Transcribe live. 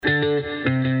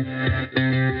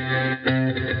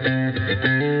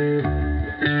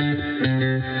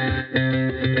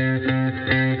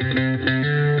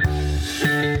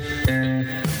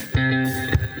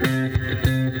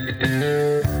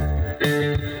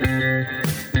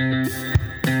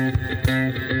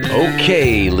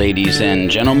Okay, ladies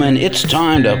and gentlemen, it's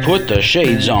time to put the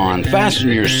shades on, fasten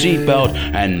your seatbelt,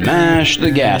 and mash the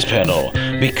gas pedal,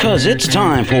 because it's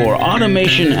time for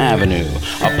Automation Avenue,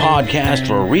 a podcast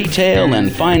for retail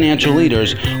and financial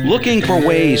leaders looking for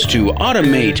ways to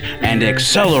automate and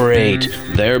accelerate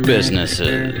their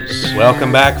businesses.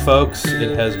 Welcome back, folks.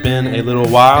 It has been a little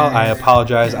while. I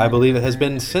apologize. I believe it has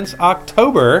been since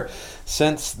October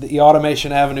since the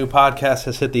Automation Avenue podcast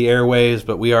has hit the airwaves,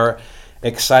 but we are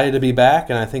excited to be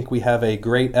back, and I think we have a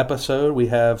great episode. We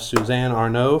have Suzanne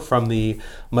Arnaud from the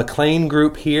McLean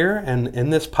Group here, and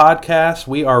in this podcast,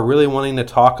 we are really wanting to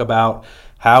talk about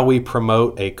how we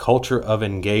promote a culture of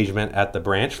engagement at the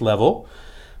branch level.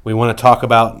 We want to talk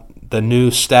about the new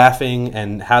staffing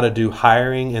and how to do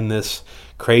hiring in this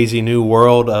crazy new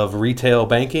world of retail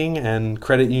banking and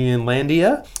credit union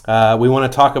landia. We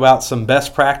want to talk about some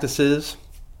best practices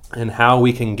and how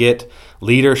we can get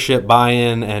leadership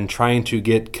buy-in and trying to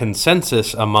get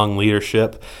consensus among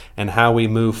leadership and how we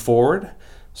move forward.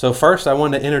 So first, I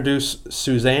want to introduce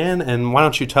Suzanne, and why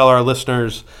don't you tell our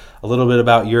listeners a little bit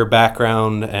about your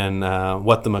background and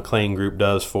what the McLean Group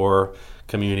does for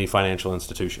community financial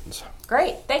institutions.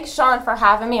 Great. Thanks, Sean, for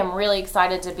having me. I'm really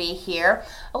excited to be here.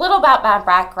 A little about my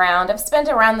background. I've spent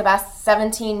around the past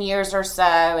 17 years or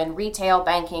so in retail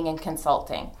banking and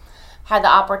consulting. Had the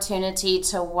opportunity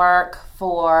to work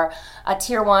for a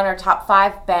tier 1 or top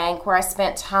 5 bank where I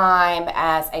spent time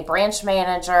as a branch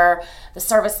manager, the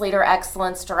service leader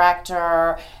excellence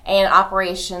director, and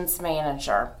operations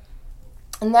manager.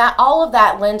 And that all of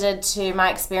that lended to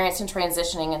my experience in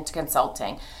transitioning into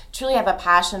consulting. Truly have a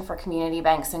passion for community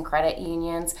banks and credit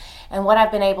unions. And what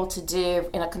I've been able to do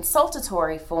in a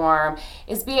consultatory form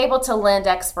is be able to lend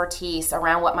expertise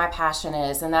around what my passion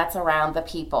is, and that's around the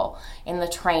people in the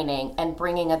training and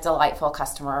bringing a delightful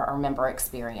customer or member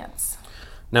experience.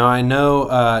 Now, I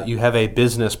know you have a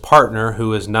business partner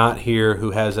who is not here,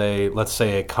 who has let's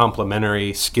say, a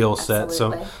complementary skill set.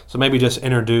 Absolutely. So maybe just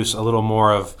introduce a little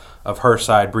more of her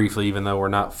side briefly, even though we're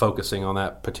not focusing on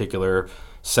that particular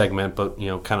segment, but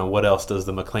kind of what else does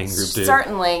the McLean Group do?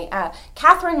 Certainly.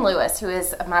 Catherine Lewis, who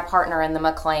is my partner in the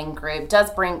McLean Group, does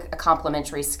bring a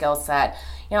complementary skill set.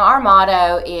 Our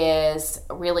motto is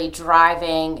really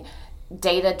driving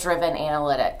data-driven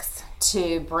analytics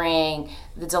to bring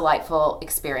the delightful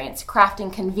experience,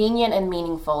 crafting convenient and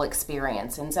meaningful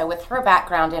experience. And so with her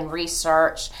background in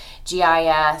research,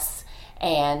 GIS,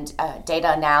 and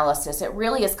data analysis, it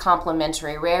really is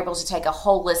complementary. We're able to take a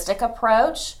holistic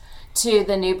approach to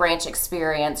the new branch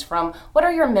experience, from what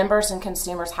are your members and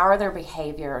consumers, how are their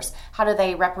behaviors, how do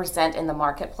they represent in the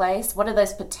marketplace, what do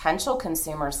those potential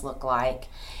consumers look like,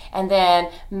 and then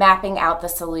mapping out the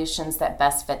solutions that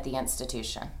best fit the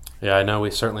institution. Yeah, I know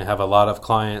we certainly have a lot of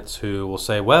clients who will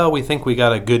say, well, we think we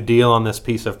got a good deal on this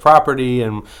piece of property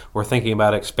and we're thinking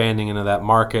about expanding into that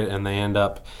market, and they end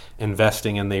up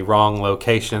investing in the wrong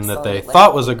location. Absolutely. That they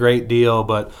thought was a great deal,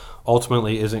 but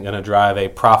ultimately isn't going to drive a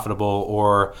profitable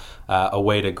or a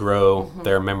way to grow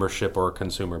their membership or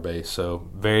consumer base. So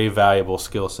very valuable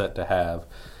skill set to have.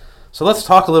 So let's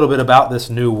talk a little bit about this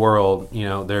new world.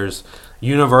 There's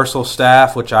universal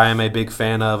staff, which I am a big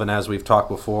fan of, and as we've talked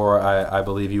before, I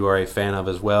believe you are a fan of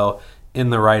as well, in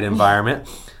the right environment.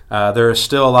 There is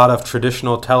still a lot of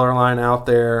traditional teller line out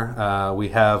there. We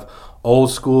have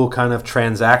old school kind of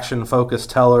transaction focused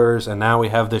tellers, and now we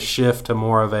have this shift to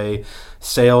more of a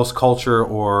sales culture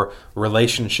or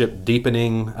relationship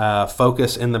deepening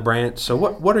focus in the branch. So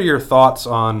what are your thoughts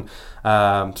on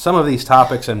some of these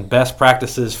topics and best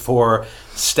practices for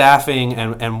staffing,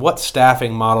 and what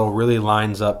staffing model really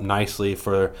lines up nicely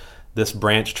for this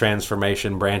branch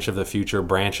transformation, branch of the future,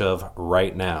 branch of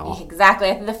right now?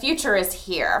 Exactly. The future is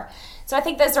here. So I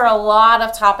think those are a lot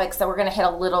of topics that we're going to hit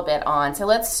a little bit on. So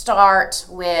let's start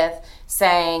with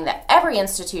saying that every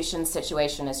institution's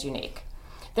situation is unique.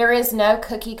 There is no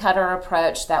cookie cutter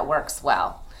approach that works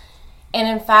well. And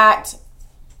in fact,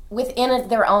 within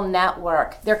their own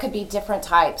network, there could be different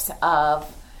types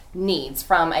of needs,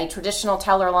 from a traditional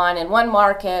teller line in one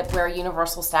market where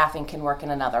universal staffing can work in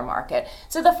another market.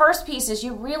 So the first piece is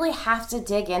you really have to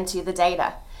dig into the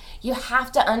data. You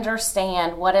have to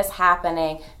understand what is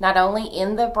happening not only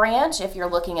in the branch, if you're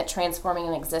looking at transforming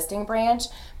an existing branch,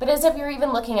 but as if you're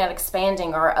even looking at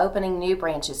expanding or opening new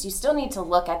branches. You still need to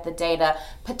look at the data,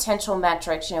 potential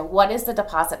metrics, what is the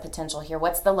deposit potential here?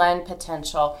 What's the loan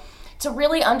potential? To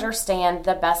really understand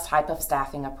the best type of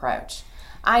staffing approach.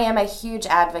 I am a huge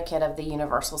advocate of the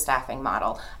universal staffing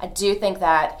model. I do think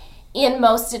that in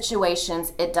most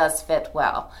situations, it does fit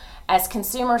well. as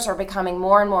consumers are becoming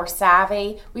more and more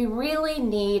savvy, we really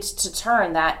need to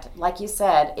turn that, like you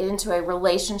said, into a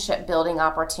relationship building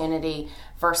opportunity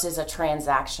versus a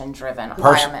transaction driven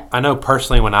environment. I know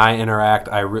personally when I interact,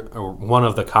 one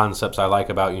of the concepts I like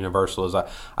about Universal is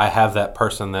I have that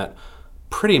person that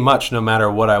pretty much no matter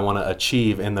what I want to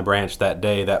achieve in the branch that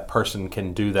day, that person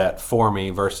can do that for me,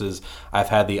 versus I've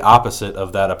had the opposite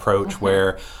of that approach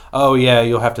where, oh yeah,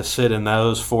 you'll have to sit in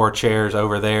those 4 chairs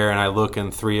over there, and I look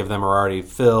and 3 of them are already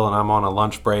filled and I'm on a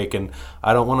lunch break and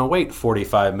I don't want to wait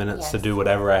 45 minutes to do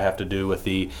whatever I have to do with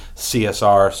the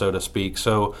CSR, so to speak.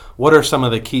 So what are some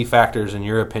of the key factors in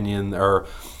your opinion, or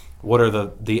what are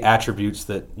the attributes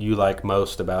that you like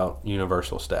most about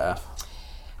Universal staff?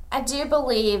 I do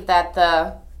believe that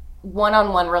the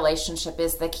one-on-one relationship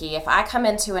is the key. If I come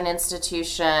into an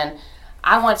institution,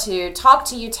 I want to talk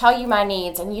to you, tell you my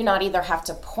needs, and you not either have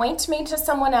to point me to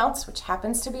someone else, which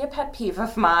happens to be a pet peeve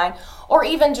of mine, or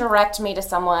even direct me to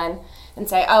someone and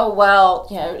say, oh, well,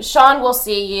 Sean will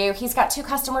see you. He's got 2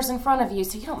 customers in front of you,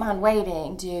 so you don't mind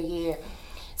waiting, do you?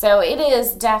 So it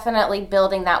is definitely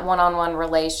building that one-on-one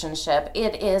relationship.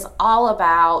 It is all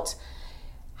about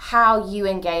how you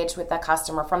engage with the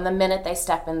customer from the minute they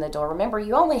step in the door. Remember,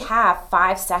 you only have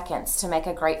 5 seconds to make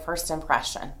a great first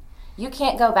impression. You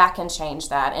can't go back and change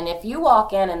that. And if you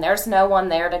walk in and there's no one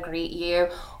there to greet you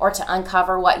or to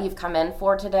uncover what you've come in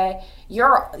for today,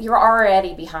 you're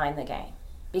already behind the game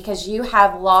because you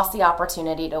have lost the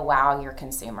opportunity to wow your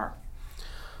consumer.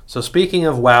 So speaking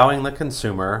of wowing the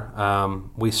consumer,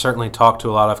 we certainly talk to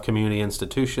a lot of community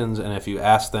institutions, and if you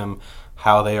ask them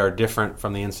how they are different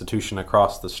from the institution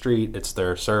across the street, it's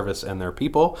their service and their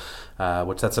people,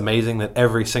 which that's amazing that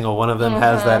every single one of them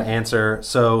has that answer.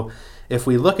 So if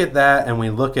we look at that and we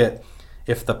look at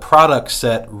if the product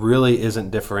set really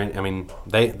isn't different, I mean,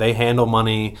 they handle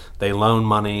money, they loan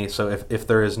money, so if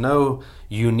there is no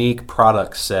unique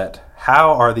product set,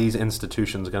 how are these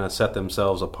institutions going to set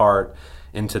themselves apart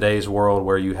in today's world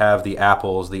where you have the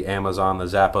Apples, the Amazon, the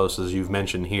Zappos, as you've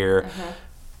mentioned here?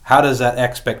 How does that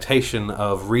expectation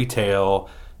of retail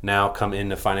now come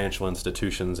into financial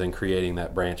institutions and creating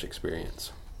that branch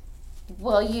experience?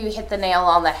 Well, you hit the nail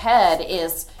on the head.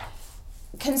 Is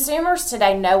consumers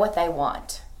today know what they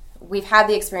want. We've had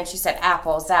the experience, you said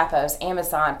Apple, Zappos,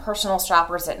 Amazon, personal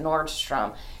shoppers at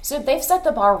Nordstrom. So they've set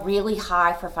the bar really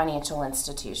high for financial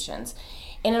institutions.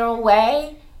 And in a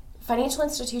way, financial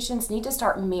institutions need to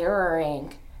start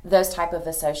mirroring those type of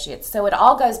associates. So it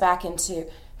all goes back into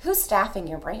who's staffing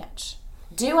your branch?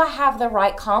 Do I have the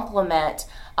right complement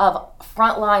of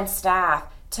frontline staff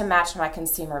to match my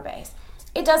consumer base?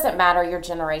 It doesn't matter your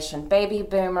generation, baby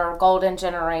boomer, golden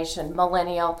generation,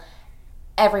 millennial,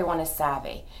 everyone is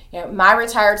savvy. My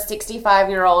retired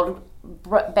 65-year-old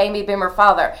baby boomer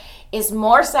father is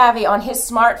more savvy on his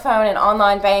smartphone and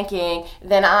online banking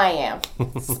than I am.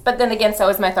 But then again, so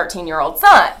is my 13-year-old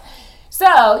son.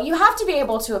 So you have to be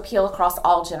able to appeal across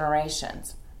all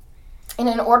generations. And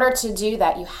in order to do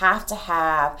that, you have to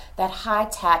have that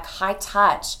high-tech,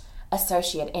 high-touch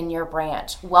associate in your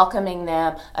branch, welcoming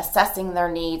them, assessing their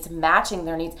needs, matching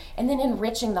their needs, and then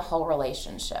enriching the whole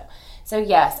relationship. So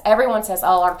yes, everyone says,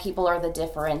 oh, our people are the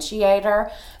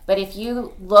differentiator. But if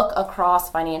you look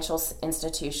across financial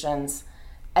institutions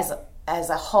as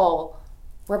a whole,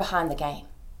 we're behind the game.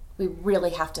 We really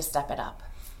have to step it up.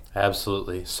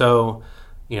 Absolutely. So,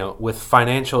 with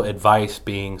financial advice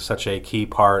being such a key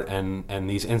part and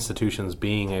these institutions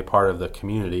being a part of the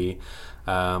community,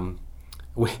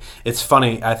 it's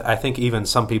funny. I think even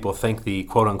some people think the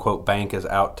quote-unquote bank is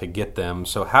out to get them.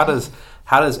 So how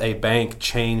does a bank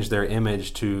change their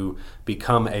image to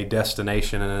become a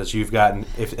destination? And as you've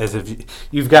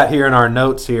got here in our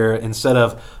notes here, instead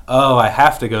of, oh, I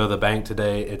have to go to the bank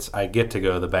today, it's I get to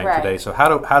go to the bank today. So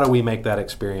how do we make that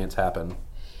experience happen?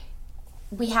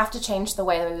 We have to change the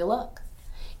way that we look.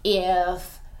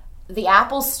 If the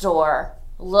Apple store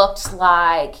looked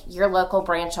like your local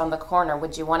branch on the corner,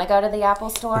 would you want to go to the Apple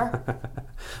store?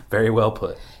 Very well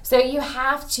put. So you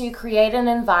have to create an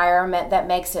environment that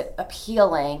makes it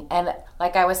appealing and,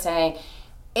 like I was saying,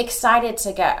 excited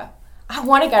to go. I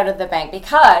want to go to the bank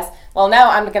because, well,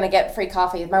 now I'm going to get free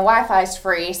coffee. My Wi-Fi is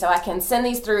free, so I can send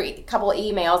these through a couple of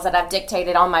emails that I've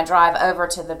dictated on my drive over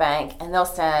to the bank, and they'll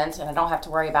send, and I don't have to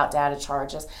worry about data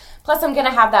charges. Plus, I'm going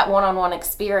to have that one-on-one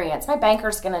experience. My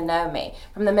banker's going to know me.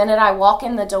 From the minute I walk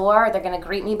in the door, they're going to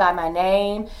greet me by my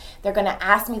name. They're going to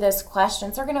ask me those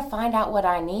questions. They're going to find out what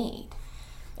I need.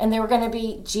 And they're going to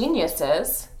be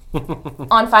geniuses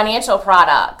on financial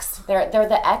products. They're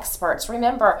the experts.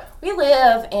 Remember, we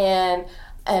live in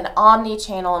an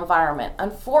omni-channel environment.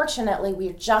 Unfortunately,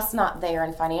 we're just not there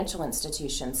in financial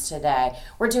institutions today.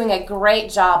 We're doing a great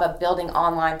job of building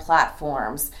online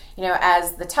platforms.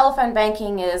 As the telephone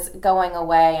banking is going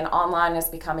away and online is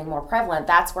becoming more prevalent,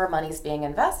 that's where money's being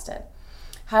invested.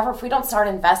 However, if we don't start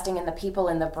investing in the people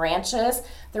in the branches,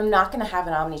 they're not going to have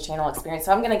an omni-channel experience.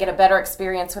 So I'm going to get a better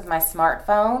experience with my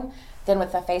smartphone than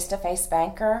with a face-to-face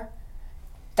banker.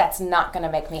 That's not going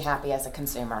to make me happy as a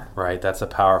consumer. Right, that's a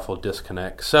powerful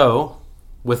disconnect. So,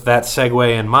 with that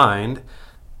segue in mind,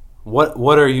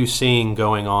 what are you seeing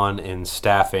going on in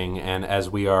staffing, and as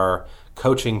we are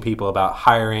coaching people about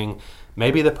hiring,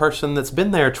 maybe the person that's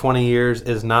been there 20 years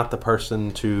is not the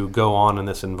person to go on in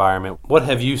this environment. What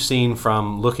have you seen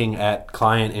from looking at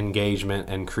client engagement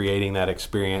and creating that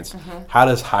experience? How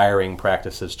does hiring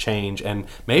practices change? And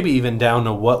maybe even down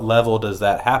to what level does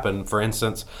that happen? For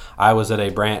instance, I was at a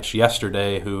branch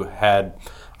yesterday who had,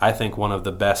 I think, one of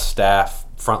the best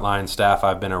frontline staff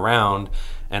I've been around.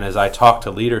 And as I talked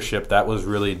to leadership, that was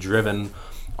really driven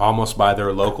almost by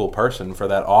their local person for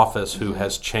that office who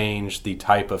has changed the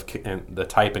type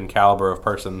and caliber of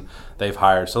person they've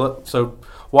hired. So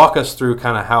walk us through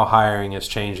kind of how hiring is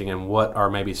changing and what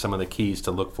are maybe some of the keys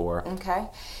to look for. Okay.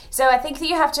 So I think that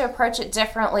you have to approach it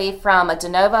differently from a de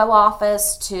novo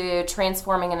office to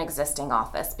transforming an existing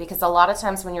office, because a lot of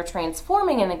times when you're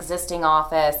transforming an existing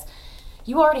office,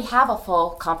 you already have a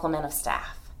full complement of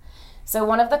staff. So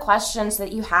one of the questions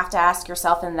that you have to ask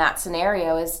yourself in that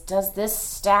scenario is, does this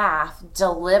staff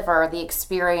deliver the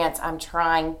experience I'm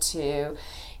trying to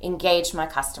engage my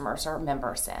customers or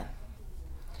members in?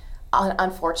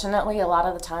 Unfortunately, a lot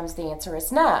of the times the answer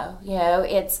is no.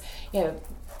 It's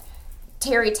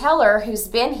Terry Teller, who's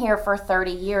been here for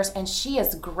 30 years, and she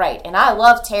is great. And I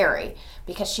love Terry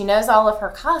because she knows all of her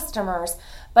customers.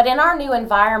 But in our new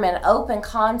environment, open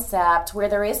concept, where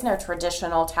there is no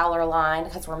traditional teller line,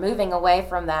 because we're moving away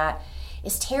from that,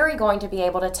 is Terry going to be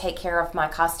able to take care of my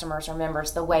customers or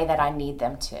members the way that I need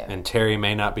them to? And Terry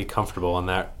may not be comfortable in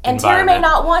that and environment. Terry may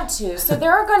not want to. So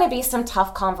there are going to be some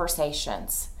tough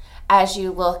conversations as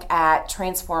you look at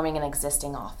transforming an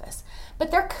existing office.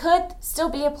 But there could still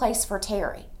be a place for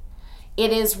Terry.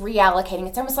 It is reallocating.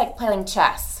 It's almost like playing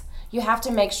chess. You have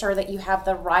to make sure that you have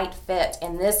the right fit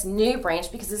in this new branch,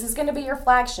 because this is going to be your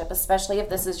flagship, especially if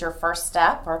this is your first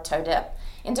step or toe dip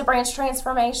into branch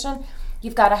transformation.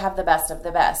 You've got to have the best of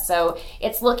the best. So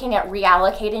it's looking at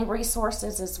reallocating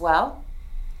resources as well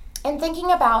and thinking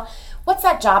about, what's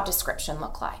that job description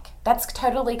look like? That's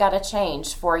totally got to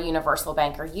change for a universal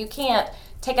banker. You can't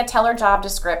take a teller job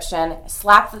description,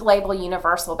 slap the label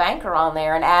universal banker on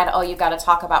there and add, you've got to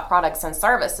talk about products and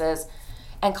services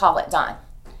and call it done.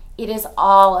 It is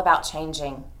all about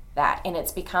changing that, and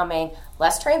it's becoming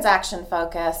less transaction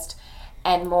focused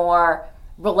and more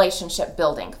relationship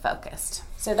building focused.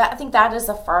 So I think that is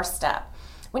the first step.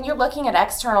 When you're looking at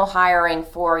external hiring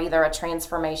for either a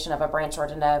transformation of a branch or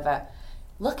de novo,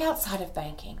 look outside of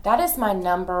banking. That is my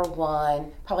number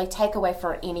one probably takeaway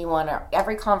for anyone, or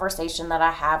every conversation that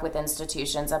I have with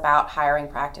institutions about hiring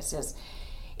practices,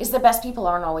 is the best people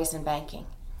aren't always in banking.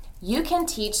 You can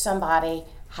teach somebody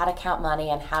how to count money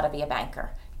and how to be a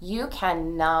banker. You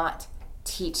cannot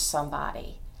teach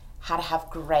somebody how to have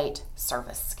great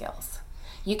service skills.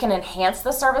 You can enhance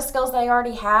the service skills they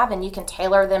already have, and you can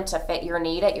tailor them to fit your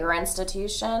need at your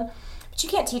institution, but you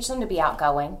can't teach them to be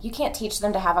outgoing. You can't teach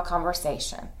them to have a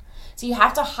conversation. So you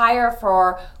have to hire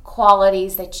for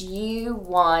qualities that you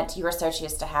want your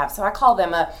associates to have. So I call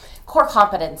them a core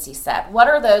competency set. What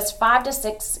are those 5 to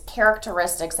 6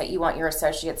 characteristics that you want your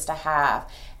associates to have?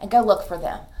 And go look for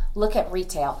them. Look at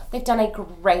retail. They've done a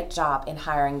great job in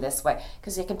hiring this way,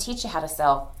 because they can teach you how to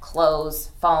sell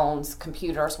clothes, phones,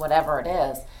 computers, whatever it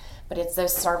is. But it's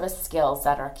those service skills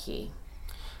that are key.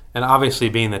 And obviously,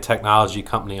 being the technology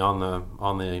company on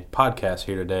the podcast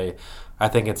here today, I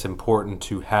think it's important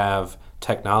to have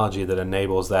technology that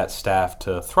enables that staff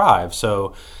to thrive.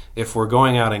 So if we're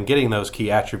going out and getting those key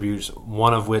attributes,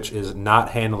 one of which is not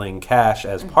handling cash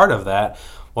as part of that,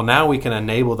 well, now we can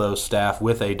enable those staff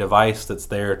with a device that's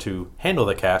there to handle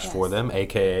the cash for them,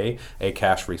 aka a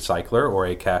cash recycler or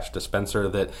a cash dispenser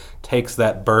that takes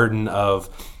that burden of,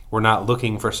 we're not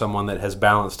looking for someone that has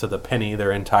balanced to the penny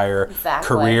their entire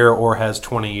career or has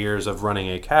 20 years of running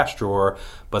a cash drawer,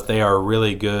 but they are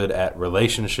really good at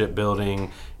relationship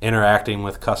building, interacting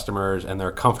with customers, and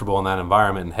they're comfortable in that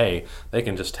environment. And hey, they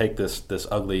can just take this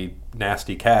ugly,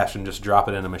 nasty cash and just drop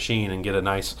it in a machine and get a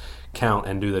nice count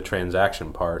and do the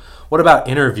transaction part. What about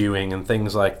interviewing and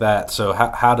things like that? So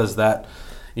how does that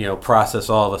process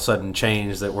all of a sudden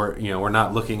change that we're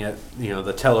not looking at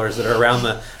the tellers that are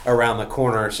around the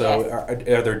corner. So Yes.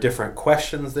 are there different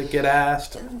questions that get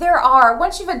asked? There are.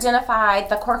 Once you've identified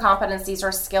the core competencies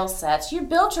or skill sets, you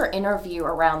build your interview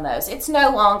around those. It's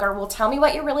no longer, well, tell me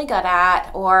what you're really good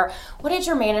at, or what did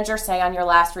your manager say on your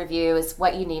last review is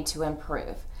what you need to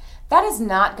improve. That is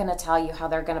not going to tell you how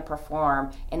they're going to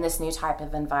perform in this new type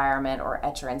of environment or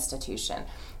at your institution.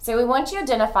 So we want you to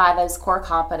identify those core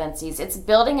competencies. It's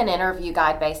building an interview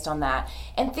guide based on that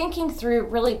and thinking through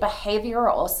really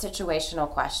behavioral or situational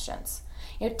questions.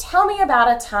 Tell me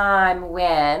about a time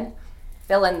when,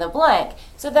 fill in the blank,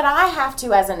 so that I have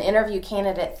to, as an interview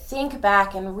candidate, think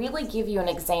back and really give you an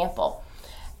example.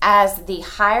 As the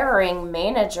hiring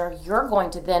manager, you're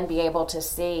going to then be able to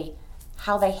see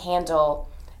how they handle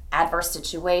adverse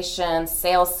situations,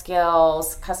 sales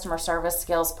skills, customer service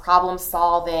skills, problem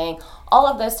solving, all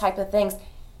of those type of things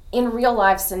in real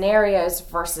life scenarios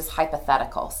versus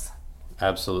hypotheticals.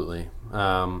 Absolutely.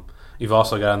 You've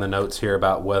also got in the notes here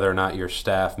about whether or not your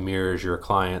staff mirrors your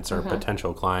clients or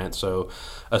potential clients. So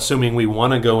assuming we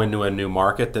want to go into a new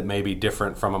market that may be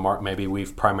different from a market, maybe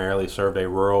we've primarily served a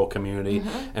rural community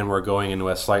and we're going into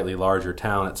a slightly larger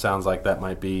town, it sounds like that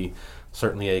might be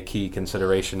certainly a key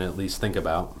consideration to at least think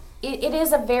about. It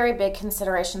is a very big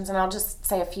consideration, and I'll just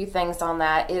say a few things on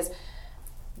that is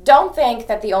don't think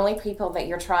that the only people that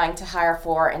you're trying to hire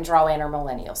for and draw in are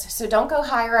millennials. So don't go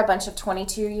hire a bunch of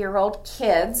 22-year-old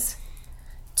kids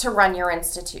to run your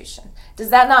institution. Does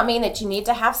that not mean that you need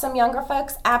to have some younger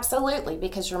folks? Absolutely,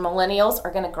 because your millennials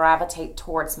are going to gravitate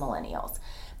towards millennials.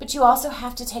 But you also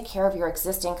have to take care of your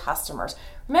existing customers.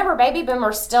 Remember, baby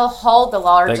boomers still hold the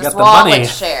largest wallet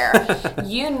share.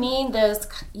 You need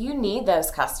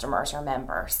those customers or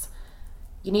members.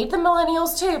 You need the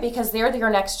millennials too, because they're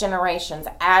your next generations.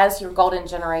 As your golden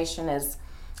generation is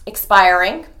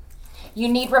expiring, you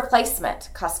need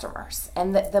replacement customers,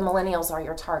 and the millennials are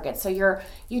your target. So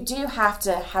you do have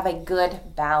to have a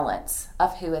good balance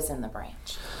of who is in the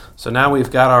branch. So now we've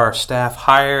got our staff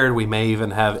hired. We may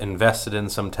even have invested in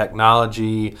some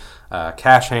technology,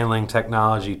 cash handling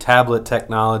technology, tablet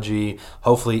technology,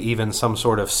 hopefully even some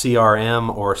sort of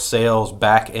CRM or sales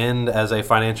back end as a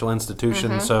financial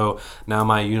institution. So now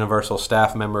my universal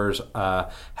staff members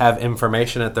have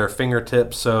information at their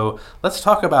fingertips. So let's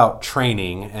talk about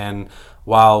training. And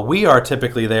while we are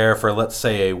typically there for, let's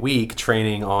say, a week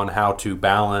training on how to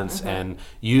balance and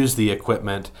use the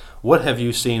equipment, what have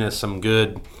you seen as some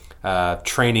good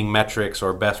training metrics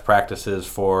or best practices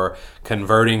for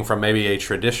converting from maybe a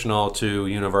traditional to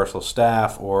universal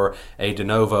staff or a de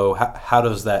novo? How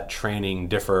does that training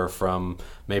differ from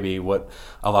maybe what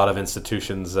a lot of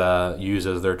institutions use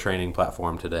as their training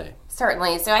platform today?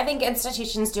 Certainly. So I think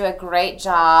institutions do a great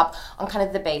job on kind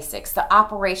of the basics, the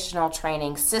operational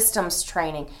training, systems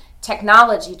training,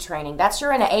 technology training. That's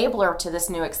your enabler to this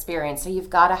new experience. So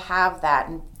you've got to have that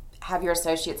and have your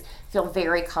associates feel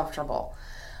very comfortable.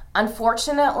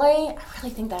 Unfortunately, I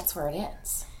really think that's where it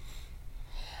ends.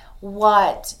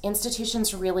 What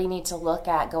institutions really need to look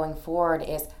at going forward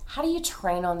is how do you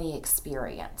train on the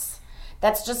experience?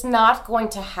 That's just not going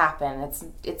to happen.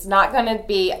 It's not going to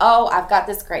be, oh, I've got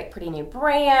this great, pretty new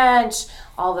branch,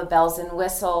 all the bells and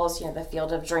whistles, the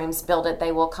field of dreams, build it,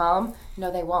 they will come. No,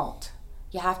 they won't.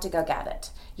 You have to go get it.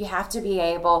 You have to be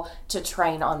able to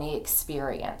train on the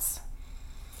experience.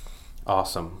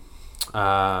 Awesome.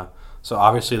 So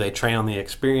obviously they train on the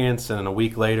experience, and a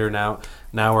week later, now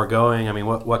we're going. I mean,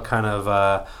 what kind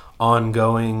of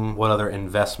ongoing, what other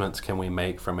investments can we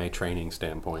make from a training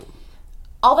standpoint?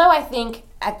 Although I think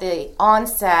at the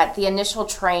onset, the initial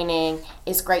training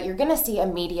is great, you're going to see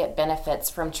immediate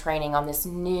benefits from training on this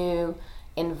new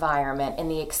environment and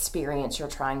the experience you're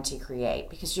trying to create,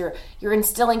 because you're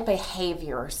instilling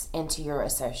behaviors into your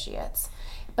associates.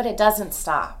 But it doesn't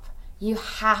stop. You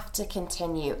have to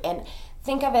continue. And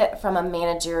think of it from a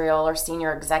managerial or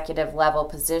senior executive level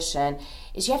position,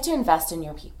 is you have to invest in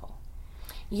your people.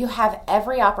 You have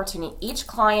every opportunity. Each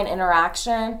client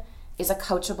interaction is a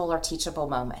coachable or teachable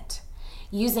moment.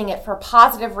 Using it for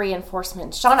positive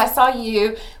reinforcement. Sean, I saw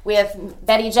you with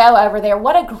Betty Jo over there.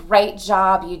 What a great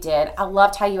job you did. I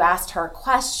loved how you asked her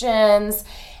questions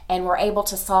and were able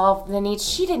to solve the needs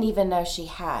she didn't even know she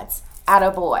had.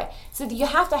 Attaboy. So you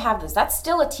have to have this. That's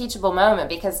still a teachable moment,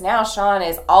 because now Sean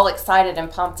is all excited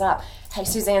and pumped up. Hey,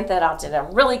 Suzanne thought I did a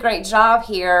really great job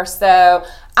here, so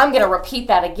I'm going to repeat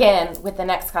that again with the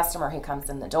next customer who comes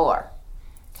in the door.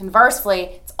 Conversely,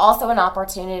 it's also an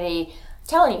opportunity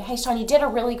telling you, hey, Sean, you did a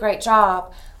really great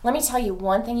job. Let me tell you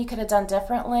one thing you could have done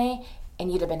differently,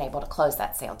 and you'd have been able to close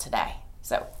that sale today.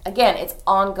 So again, it's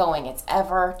ongoing. It's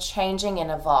ever changing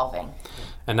and evolving.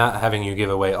 And not having you give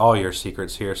away all your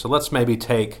secrets here. So let's maybe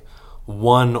take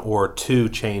one or two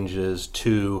changes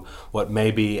to what may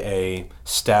be a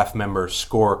staff member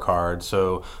scorecard.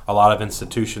 So a lot of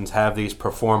institutions have these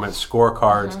performance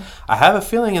scorecards. I have a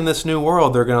feeling in this new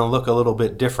world they're going to look a little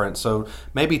bit different. So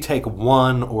maybe take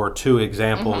one or two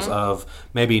examples of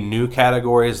maybe new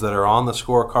categories that are on the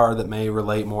scorecard that may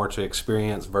relate more to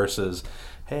experience versus,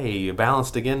 hey, you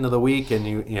balanced again to the week, and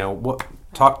you know what.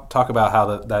 Talk about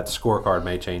how that scorecard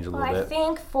may change a little bit. I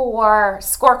think for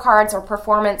scorecards or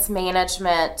performance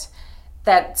management,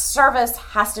 that service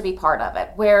has to be part of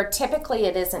it, where typically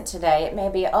it isn't today. It may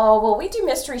be, oh, well, we do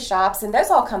mystery shops, and those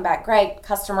all come back great.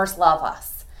 Customers love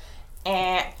us.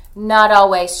 And not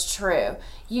always true.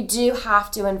 You do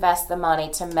have to invest the money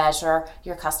to measure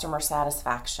your customer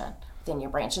satisfaction within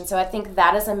your branch. And so I think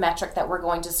that is a metric that we're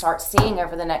going to start seeing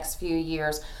over the next few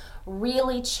years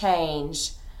really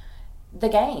change the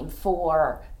game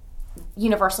for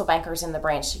universal bankers in the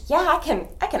branch. Yeah,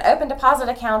 I can open deposit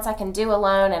accounts, I can do a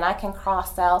loan, and I can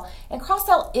cross-sell. And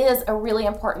cross-sell is a really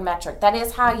important metric. That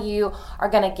is how you are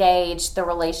going to gauge the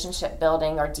relationship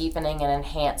building or deepening and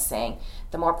enhancing.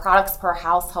 The more products per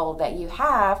household that you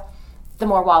have, the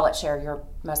more wallet share you're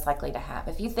most likely to have.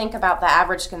 If you think about the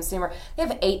average consumer, they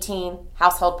have 18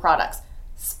 household products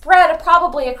spread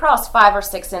probably across 5 or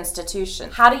 6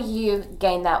 institutions. How do you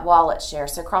gain that wallet share?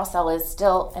 So cross-sell is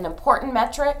still an important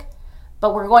metric,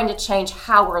 but we're going to change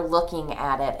how we're looking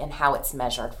at it and how it's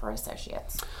measured for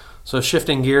associates. So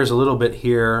shifting gears a little bit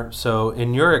here, so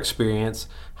in your experience,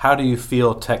 how do you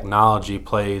feel technology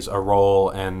plays a role?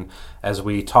 And as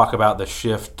we talk about the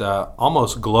shift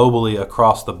almost globally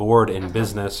across the board in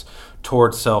business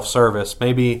towards self-service,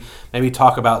 maybe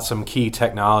talk about some key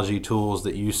technology tools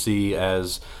that you see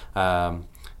as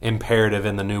imperative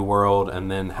in the new world, and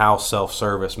then how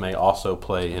self-service may also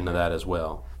play into that as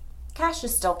well. Cash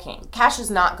is still king. Cash is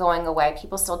not going away.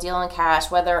 People still deal in cash,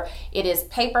 whether it is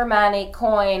paper money,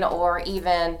 coin, or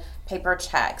even paper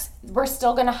checks. We're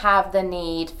still going to have the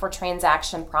need for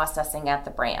transaction processing at the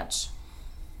branch.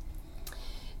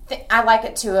 I like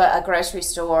it to a grocery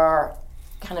store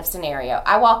kind of scenario.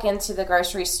 I walk into the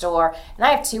grocery store and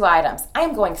I have 2 items. I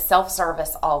am going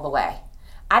self-service all the way.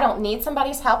 I don't need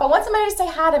somebody's help. I want somebody to say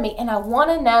hi to me, and I want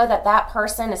to know that that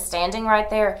person is standing right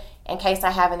there in case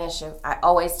I have an issue. I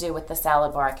always do with the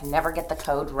salad bar. I can never get the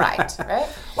code right, right?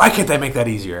 Why can't they make that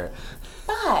easier?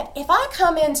 But if I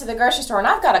come into the grocery store and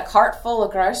I've got a cart full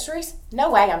of groceries, no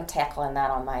way I'm tackling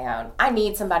that on my own. I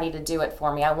need somebody to do it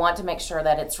for me. I want to make sure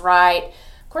that it's right.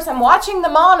 Of course, I'm watching the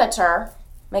monitor,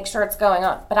 make sure it's going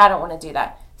on, but I don't want to do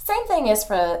that. Same thing is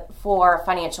for a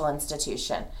financial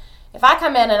institution. If I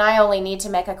come in and I only need to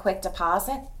make a quick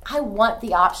deposit, I want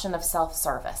the option of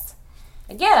self-service.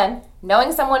 Again,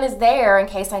 knowing someone is there in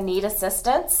case I need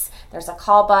assistance. There's a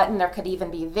call button. There could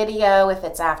even be video if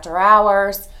it's after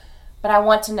hours. But I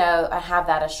want to know I have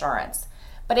that assurance.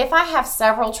 But if I have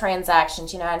several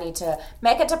transactions, I need to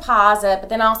make a deposit, but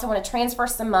then I also want to transfer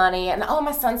some money, and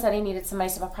my son said he needed some money,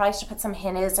 so I probably should put some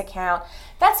in his account.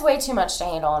 That's way too much to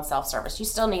handle in self-service. You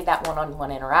still need that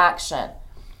one-on-one interaction.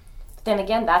 But then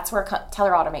again, that's where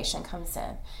teller automation comes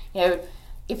in.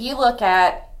 If you look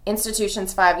at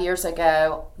institutions 5 years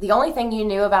ago, the only thing you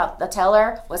knew about the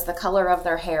teller was the color of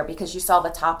their hair because you saw the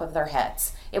top of their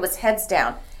heads. It was heads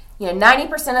down.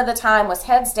 90% of the time was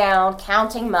heads down,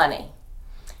 counting money.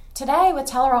 Today with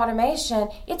teller automation,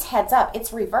 it's heads up,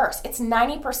 it's reverse. It's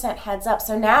 90% heads up.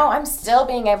 So now I'm still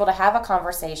being able to have a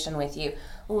conversation with you,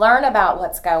 learn about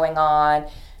what's going on,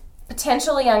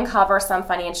 potentially uncover some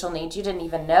financial needs you didn't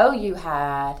even know you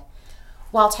had,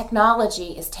 while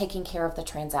technology is taking care of the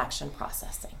transaction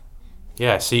processing.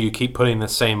 Yeah, see, you keep putting the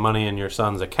same money in your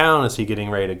son's account. Is he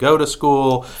getting ready to go to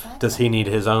school? Exactly. Does he need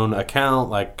his own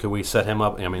account? Could we set him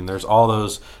up? There's all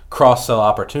those cross-sell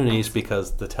opportunities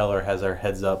because the teller has their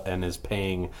heads up and is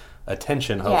paying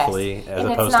attention, hopefully, as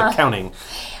opposed to counting.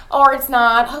 Or it's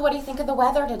not, what do you think of the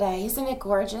weather today? Isn't it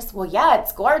gorgeous? Well, yeah,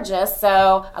 it's gorgeous,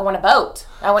 so I want a boat.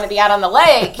 I want to be out on the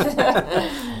lake.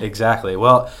 Exactly.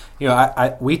 Well,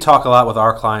 we talk a lot with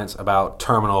our clients about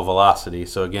terminal velocity.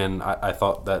 So, again, I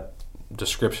thought that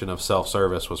description of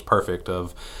self-service was perfect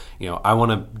of, I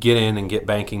want to get in and get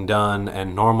banking done,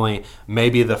 and normally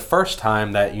maybe the first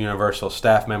time that Universal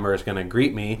staff member is going to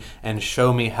greet me and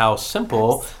show me how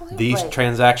simple these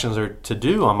transactions are to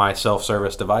do on my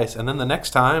self-service device, and then the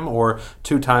next time or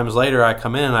 2 times later I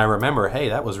come in and I remember, hey,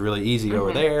 that was really easy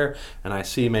over there, and I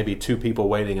see maybe 2 people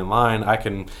waiting in line. I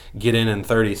can get in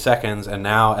 30 seconds, and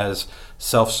now as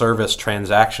self-service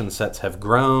transaction sets have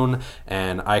grown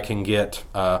and I can get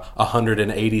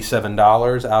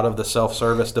 $187 out of the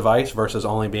self-service device versus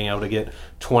only being able to get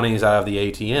 20s out of the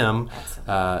ATM,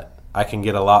 I can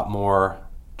get a lot more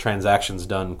transactions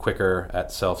done quicker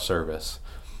at self-service.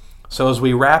 So as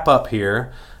we wrap up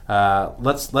here,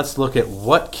 let's look at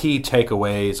what key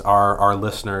takeaways our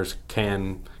listeners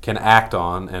can act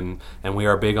on, and we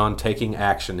are big on taking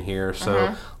action here.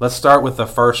 So let's start with the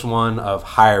first one of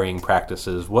hiring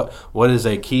practices. What is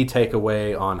a key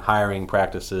takeaway on hiring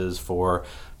practices for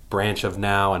branch of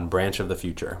now and branch of the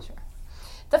future? Sure.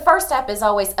 The first step is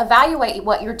always evaluate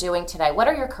what you're doing today. What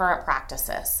are your current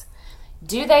practices?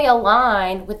 Do they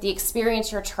align with the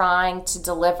experience you're trying to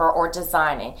deliver or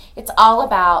designing? It's all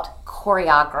about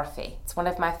choreography. It's one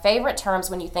of my favorite terms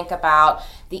when you think about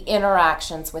the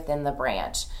interactions within the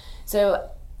branch. So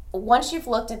once you've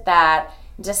looked at that,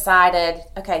 decided,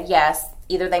 okay, yes,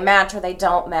 either they match or they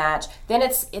don't match, then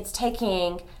it's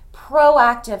taking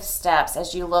proactive steps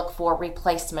as you look for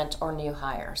replacement or new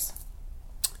hires.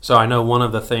 So I know one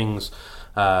of the things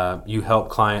you help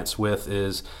clients with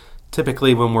is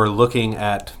typically when we're looking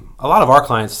at a lot of our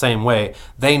clients, same way,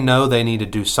 they know they need to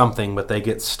do something, but they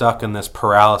get stuck in this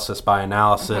paralysis by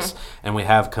analysis, and we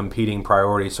have competing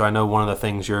priorities. So I know one of the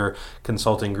things your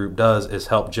consulting group does is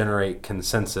help generate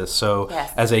consensus. So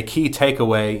as a key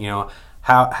takeaway,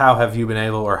 how have you been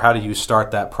able, or how do you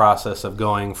start that process of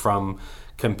going from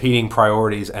competing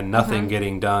priorities and nothing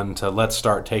getting done to let's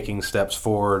start taking steps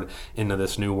forward into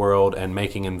this new world and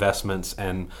making investments,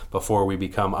 and before we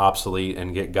become obsolete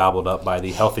and get gobbled up by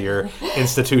the healthier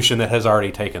institution that has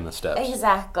already taken the steps?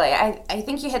 Exactly. I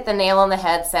think you hit the nail on the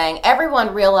head saying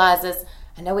everyone realizes,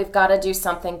 I know we've got to do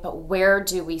something, but where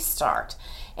do we start?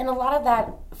 And a lot of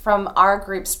that from our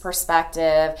group's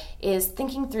perspective is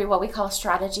thinking through what we call a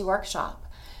strategy workshop.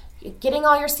 Getting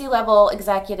all your C-level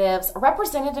executives, a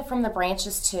representative from the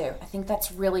branches too. I think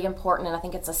that's really important, and I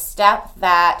think it's a step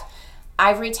that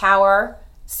ivory tower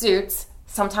suits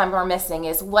sometimes are missing,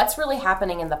 is what's really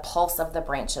happening in the pulse of the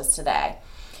branches today.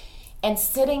 And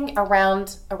sitting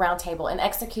around a round table and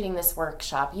executing this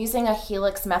workshop using a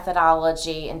helix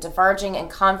methodology and diverging and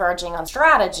converging on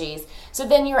strategies, so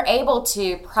then you're able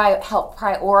to help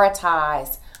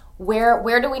prioritize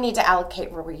where do we need to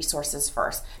allocate resources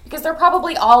first? Because they're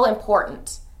probably all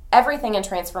important. Everything in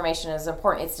transformation is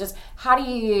important. It's just how do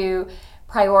you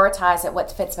prioritize it,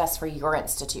 what fits best for your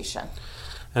institution?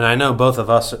 And I know both of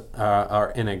us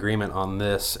are in agreement on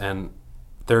this, and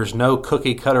there's no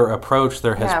cookie cutter approach.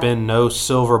 There has been no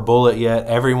silver bullet yet.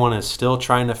 Everyone is still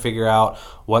trying to figure out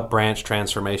what branch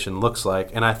transformation looks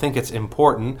like. And I think it's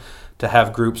important to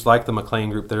have groups like the McLean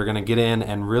Group that are going to get in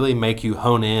and really make you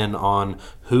hone in on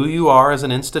who you are as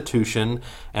an institution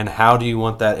and how do you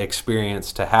want that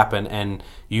experience to happen. And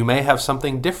you may have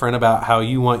something different about how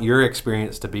you want your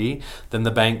experience to be than the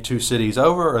bank 2 cities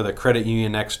over or the credit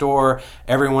union next door.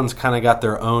 Everyone's kind of got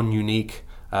their own unique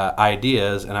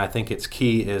ideas, and I think it's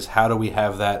key is how do we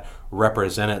have that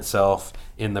represent itself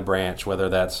in the branch, whether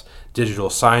that's digital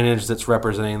signage that's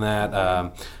representing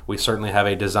that. We certainly have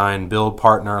a design build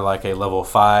partner like a Level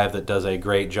 5 that does a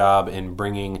great job in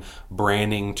bringing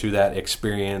branding to that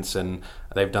experience, and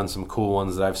they've done some cool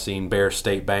ones that I've seen. Bear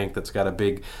State Bank that's got a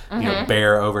big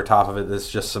bear over top of it. That's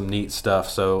just some neat stuff.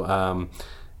 So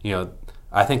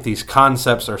I think these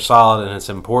concepts are solid, and it's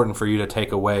important for you to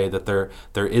take away that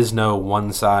there is no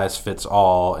one size fits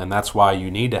all, and that's why you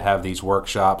need to have these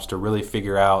workshops to really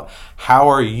figure out how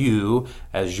are you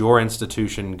as your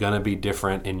institution going to be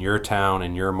different in your town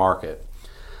and your market.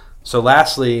 So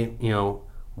lastly,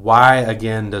 why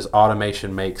again does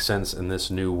automation make sense in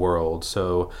this new world?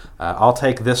 So I'll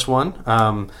take this one.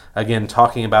 Again,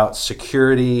 talking about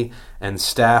security and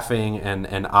staffing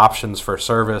and options for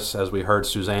service, as we heard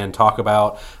Suzanne talk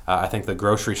about. I think the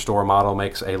grocery store model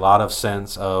makes a lot of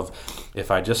sense of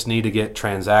if I just need to get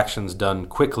transactions done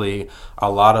quickly, a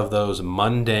lot of those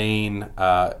mundane,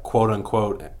 quote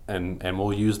unquote, and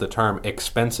we'll use the term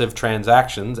expensive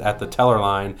transactions at the teller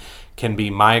line can be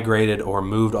migrated or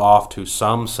moved off to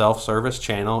some self-service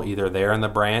channel, either there in the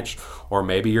branch or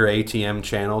maybe your ATM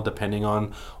channel, depending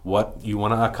on what you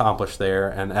want to accomplish there.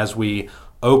 And as we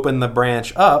open the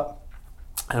branch up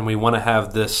and we want to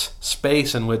have this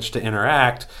space in which to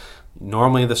interact,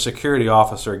 normally the security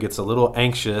officer gets a little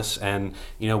anxious, and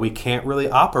we can't really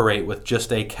operate with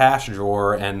just a cash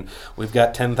drawer, and we've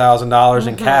got $10,000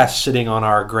 in cash sitting on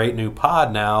our great new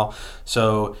pod now.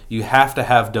 So you have to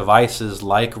have devices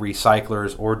like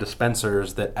recyclers or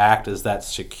dispensers that act as that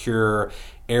secure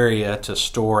area to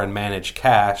store and manage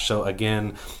cash. So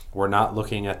again, we're not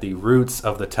looking at the roots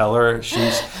of the teller.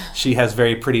 She has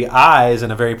very pretty eyes and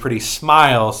a very pretty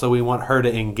smile, so we want her to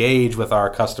engage with our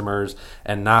customers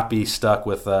and not be stuck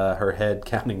with her head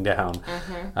counting down.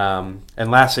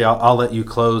 And lastly, I'll let you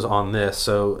close on this.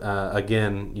 So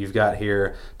again, you've got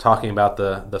here talking about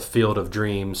the field of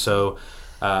dreams. So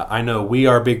I know we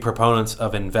are big proponents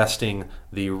of investing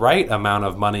the right amount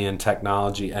of money in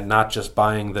technology and not just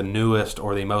buying the newest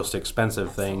or the most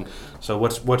expensive thing. So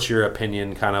what's your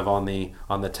opinion kind of on the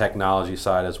technology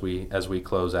side as we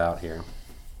close out here?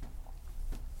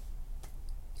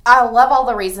 I love all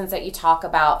the reasons that you talk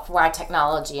about for why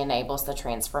technology enables the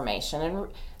transformation. And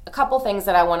a couple things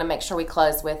that I want to make sure we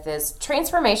close with is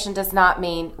transformation does not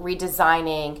mean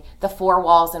redesigning the four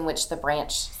walls in which the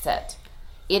branch sit.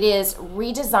 It is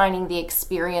redesigning the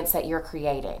experience that you're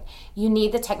creating. You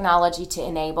need the technology to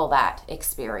enable that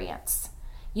experience.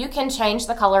 You can change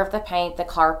the color of the paint, the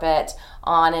carpet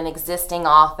on an existing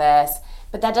office,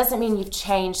 but that doesn't mean you've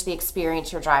changed the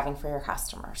experience you're driving for your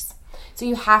customers. So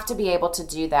you have to be able to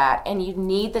do that, and you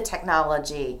need the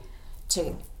technology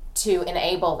to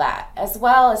enable that, as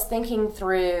well as thinking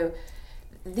through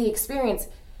the experience.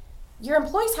 Your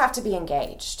employees have to be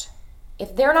engaged.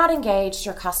 If they're not engaged,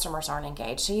 your customers aren't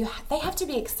engaged. So they have to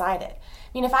be excited.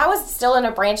 I mean, if I was still in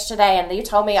a branch today and you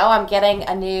told me, I'm getting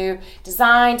a new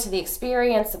design to the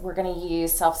experience that we're going to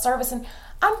use self-service, and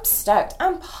I'm stoked.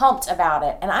 I'm pumped about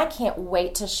it, and I can't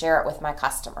wait to share it with my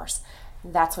customers.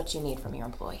 That's what you need from your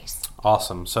employees.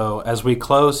 Awesome. So as we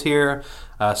close here,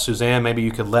 Suzanne, maybe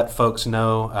you could let folks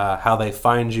know how they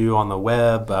find you on the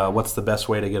web. What's the best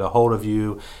way to get a hold of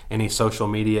you? Any social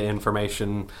media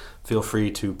information? Feel free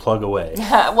to plug away.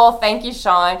 Well, thank you,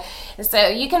 Sean. So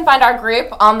you can find our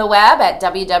group on the web at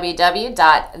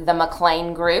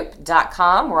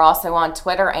www.themcleangroup.com. We're also on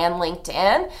Twitter and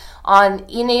LinkedIn. On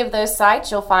any of those sites,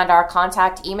 you'll find our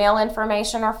contact email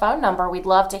information or phone number. We'd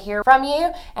love to hear from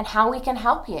you and how we can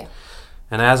help you.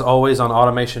 And as always on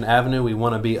Automation Avenue, we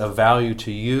want to be of value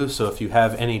to you. So if you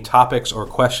have any topics or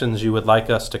questions you would like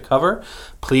us to cover,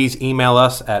 please email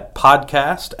us at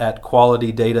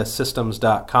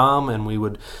podcast@qualitydatasystems.com, and we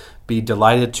would be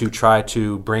delighted to try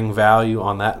to bring value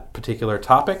on that particular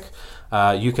topic.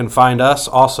 You can find us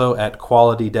also at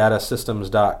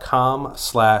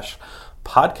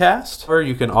qualitydatasystems.com/podcast, or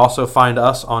you can also find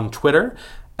us on Twitter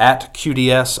at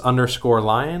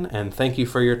QDS_Lion. And thank you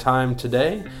for your time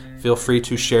today. Feel free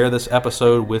to share this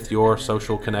episode with your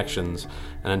social connections.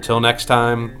 And until next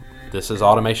time, this is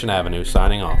Automation Avenue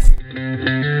signing off.